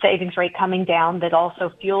the savings rate coming down that also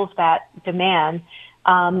fuels that demand.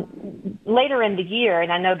 Later in the year,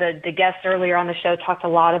 and I know the guest earlier on the show talked a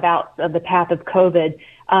lot about the path of COVID,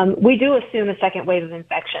 we do assume a second wave of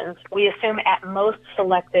infections. We assume at most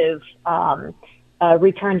selective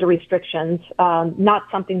return to restrictions, not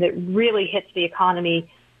something that really hits the economy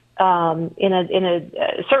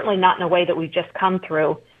certainly not in a way that we've just come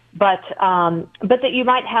through, but that you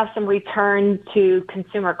might have some return to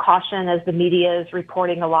consumer caution as the media is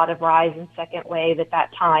reporting a lot of rise in second wave at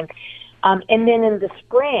that time. And then in the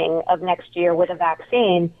spring of next year with a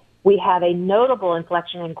vaccine, we have a notable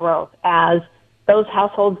inflection in growth as those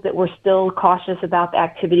households that were still cautious about the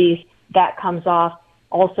activities, that comes off.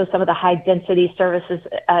 Also, some of the high-density services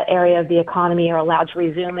area of the economy are allowed to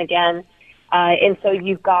resume again. And so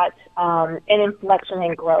you've got an inflection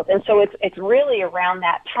in growth. And so it's really around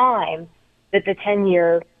that time that the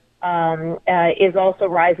 10-year is also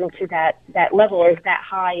rising to that level, or is that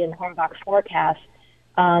high in Hornbach's forecast.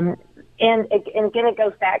 And again, it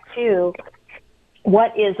goes back to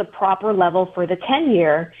what is a proper level for the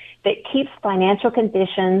 10-year that keeps financial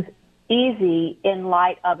conditions easy in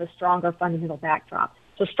light of a stronger fundamental backdrop.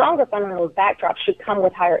 So stronger fundamental backdrop should come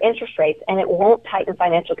with higher interest rates, and it won't tighten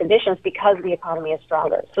financial conditions because the economy is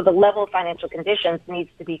stronger. So the level of financial conditions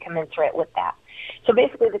needs to be commensurate with that. So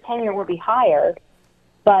basically the 10-year will be higher,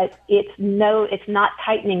 but it's not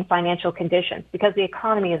tightening financial conditions because the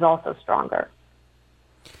economy is also stronger.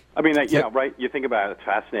 I mean, right? You think about it, it's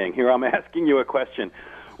fascinating. Here I'm asking you a question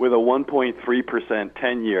with a 1.3%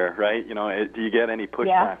 10-year, right? Do you get any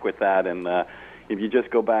pushback with that? And if you just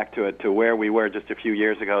go back to where we were just a few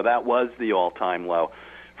years ago, that was the all-time low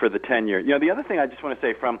for the 10-year. The other thing I just want to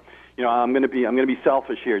say I'm going to be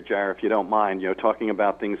selfish here, Jar, if you don't mind, talking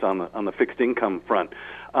about things on the fixed income front.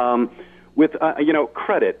 With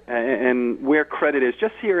credit and where credit is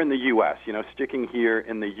just here in the U.S., sticking here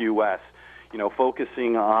in the U.S.,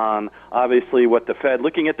 focusing on obviously what the Fed,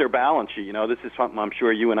 looking at their balance sheet. This is something I'm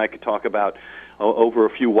sure you and I could talk about over a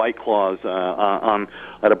few White Claws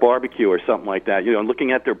at a barbecue or something like that.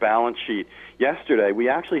 Looking at their balance sheet yesterday, we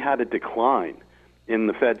actually had a decline in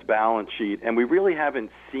the Fed's balance sheet, and we really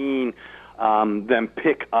haven't seen them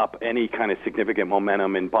pick up any kind of significant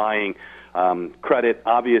momentum in buying credit.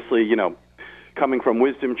 Obviously, coming from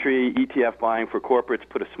Wisdom Tree, ETF buying for corporates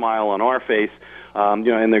put a smile on our face,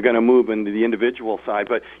 and they're going to move into the individual side.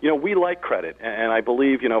 But, we like credit, and I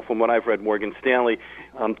believe, from what I've read, Morgan Stanley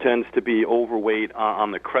tends to be overweight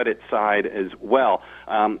on the credit side as well.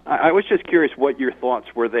 I was just curious what your thoughts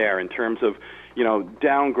were there in terms of,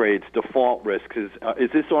 downgrades, default risks. Is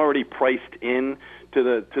this already priced in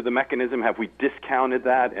to the mechanism? Have we discounted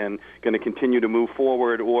that and going to continue to move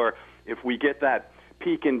forward? Or if we get that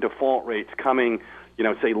peak in default rates coming,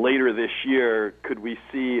 say later this year, could we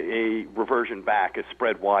see a reversion back, a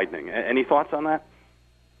spread widening? Any thoughts on that?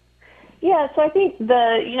 Yeah, so I think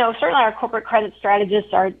certainly our corporate credit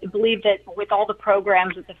strategists believe that with all the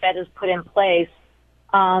programs that the Fed has put in place,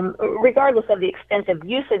 regardless of the extensive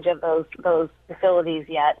usage of those facilities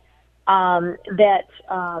yet, that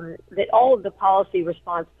all of the policy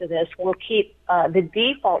response to this will keep the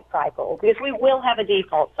default cycle, because we will have a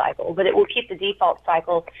default cycle, but it will keep the default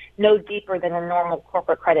cycle no deeper than a normal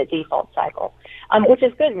corporate credit default cycle, which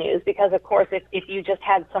is good news because, of course, if you just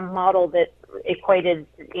had some model that equated,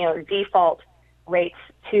 default rates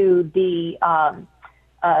to the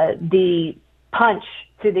punch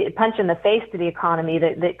in the face to the economy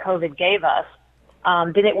that COVID gave us,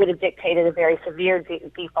 then it would have dictated a very severe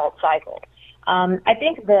default cycle. I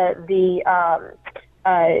think the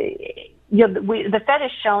Fed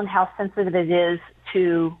has shown how sensitive it is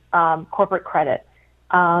to corporate credit,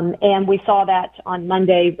 and we saw that on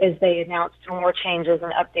Monday as they announced more changes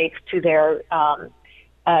and updates to their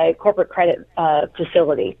corporate credit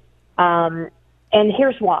facility. And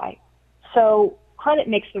here's why. So credit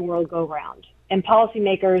makes the world go round. And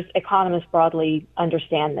policymakers, economists broadly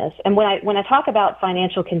understand this. And when I talk about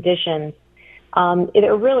financial conditions, it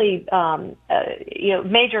are really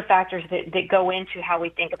major factors that go into how we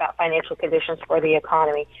think about financial conditions for the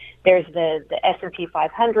economy. There's the S&P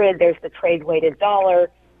 500, there's the trade-weighted dollar,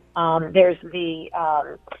 there's the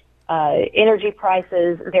energy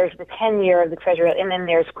prices, there's the 10-year of the Treasury, and then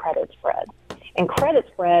there's credit spread. And credit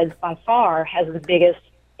spread by far has the biggest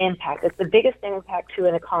impact. It's the biggest impact to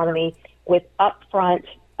an economy with upfront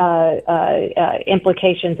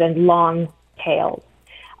implications and long tails.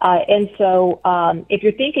 And so if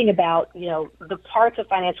you're thinking about, the parts of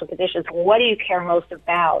financial conditions, what do you care most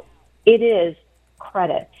about? It is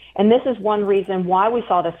credit. And this is one reason why we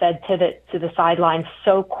saw the Fed pivot to the sidelines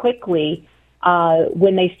so quickly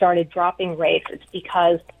when they started dropping rates. It's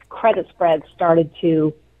because credit spreads started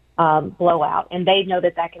to blowout, and they know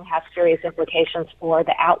that that can have serious implications for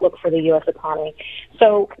the outlook for the U.S. economy.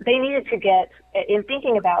 So they needed to get, in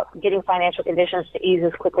thinking about getting financial conditions to ease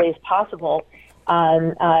as quickly as possible,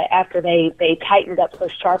 after they tightened up so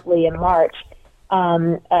sharply in March.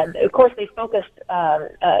 Of course, they focused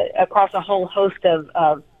across a whole host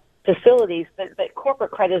of facilities, but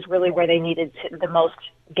corporate credit is really where they needed the most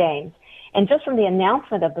gains. And just from the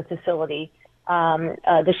announcement of the facility,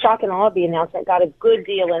 the shock and awe of the announcement got a good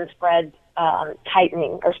deal in spread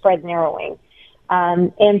tightening or spread narrowing.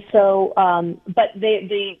 And so, but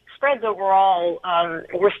the spreads overall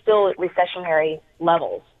were still at recessionary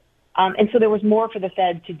levels. And so there was more for the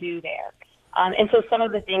Fed to do there. And so some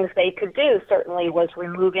of the things they could do certainly was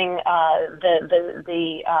removing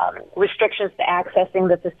the restrictions to accessing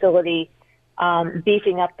the facility,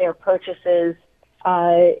 beefing up their purchases,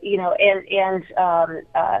 and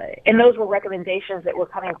those were recommendations that were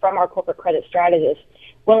coming from our corporate credit strategists.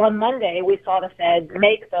 Well, on Monday, we saw the Fed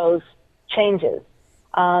make those changes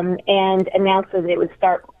and announce that it would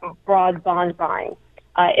start broad bond buying.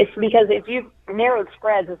 It's because if you've narrowed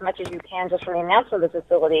spreads as much as you can just from the announcement of the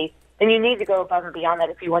facility, then you need to go above and beyond that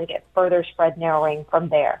if you want to get further spread narrowing from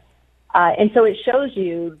there. And so it shows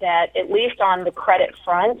you that at least on the credit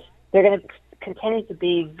front, they're going to continue to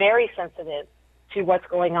be very sensitive to what's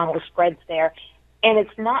going on with spreads there. And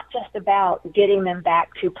it's not just about getting them back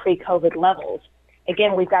to pre-COVID levels.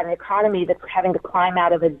 Again, we've got an economy that's having to climb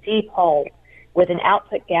out of a deep hole with an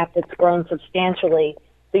output gap that's grown substantially.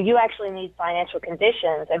 So you actually need financial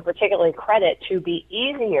conditions, and particularly credit, to be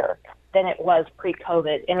easier than it was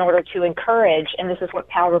pre-COVID in order to encourage, and this is what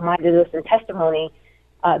Powell reminded us in testimony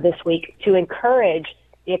this week, to encourage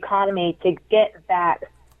the economy to get back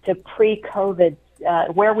to pre-COVID,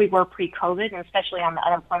 where we were pre-COVID, and especially on the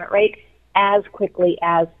unemployment rate, as quickly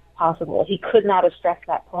as possible. He could not have stressed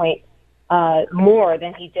that point more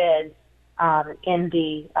than he did in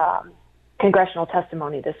the congressional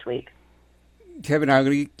testimony this week. Kevin, I'm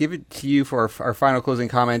going to give it to you for our final closing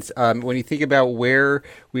comments. When you think about where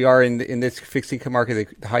we are in this fixed income market,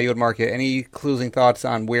 the high yield market, any closing thoughts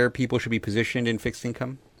on where people should be positioned in fixed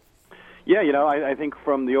income? Yeah, I think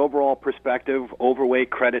from the overall perspective, overweight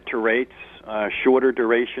credit to rates, shorter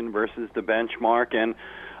duration versus the benchmark, and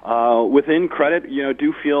within credit,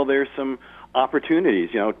 do feel there's some opportunities,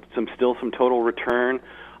 some total return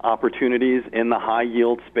opportunities in the high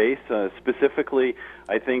yield space. Specifically,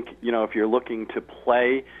 I think, if you're looking to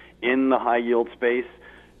play in the high yield space,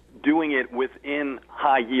 doing it within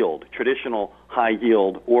high yield, traditional high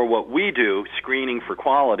yield, or what we do, screening for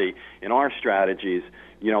quality in our strategies,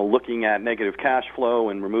 looking at negative cash flow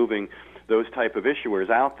and removing those type of issuers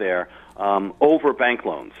out there over bank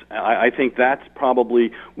loans. I think that's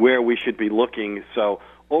probably where we should be looking. So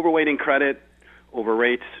overweighting credit over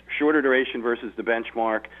rates, shorter duration versus the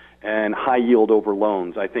benchmark, and high yield over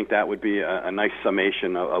loans. I think that would be a nice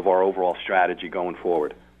summation of our overall strategy going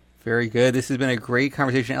forward. Very good. This has been a great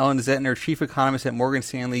conversation. Ellen Zettner, Chief Economist at Morgan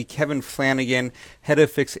Stanley, Kevin Flanagan, Head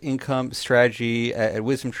of Fixed Income Strategy at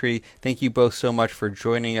WisdomTree. Thank you both so much for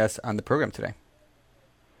joining us on the program today.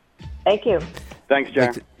 Thank you. Thanks, Jerry.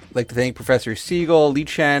 I'd like to thank Professor Siegel, Li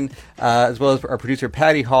Chen, as well as our producer,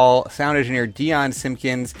 Patty Hall, sound engineer, Dion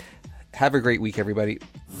Simpkins. Have a great week, everybody.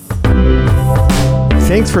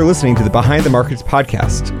 Thanks for listening to the Behind the Markets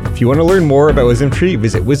podcast. If you want to learn more about WisdomTree,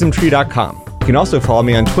 visit wisdomtree.com. You can also follow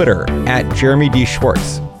me on Twitter at Jeremy D.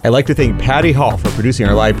 Schwartz. I'd like to thank Patty Hall for producing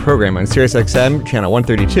our live program on SiriusXM Channel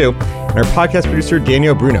 132 and our podcast producer,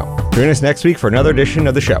 Daniel Bruno. Join us next week for another edition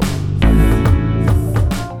of the show.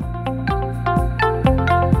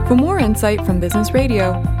 For more insight from Business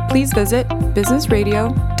Radio, please visit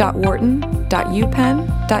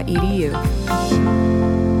businessradio.wharton.upenn.edu.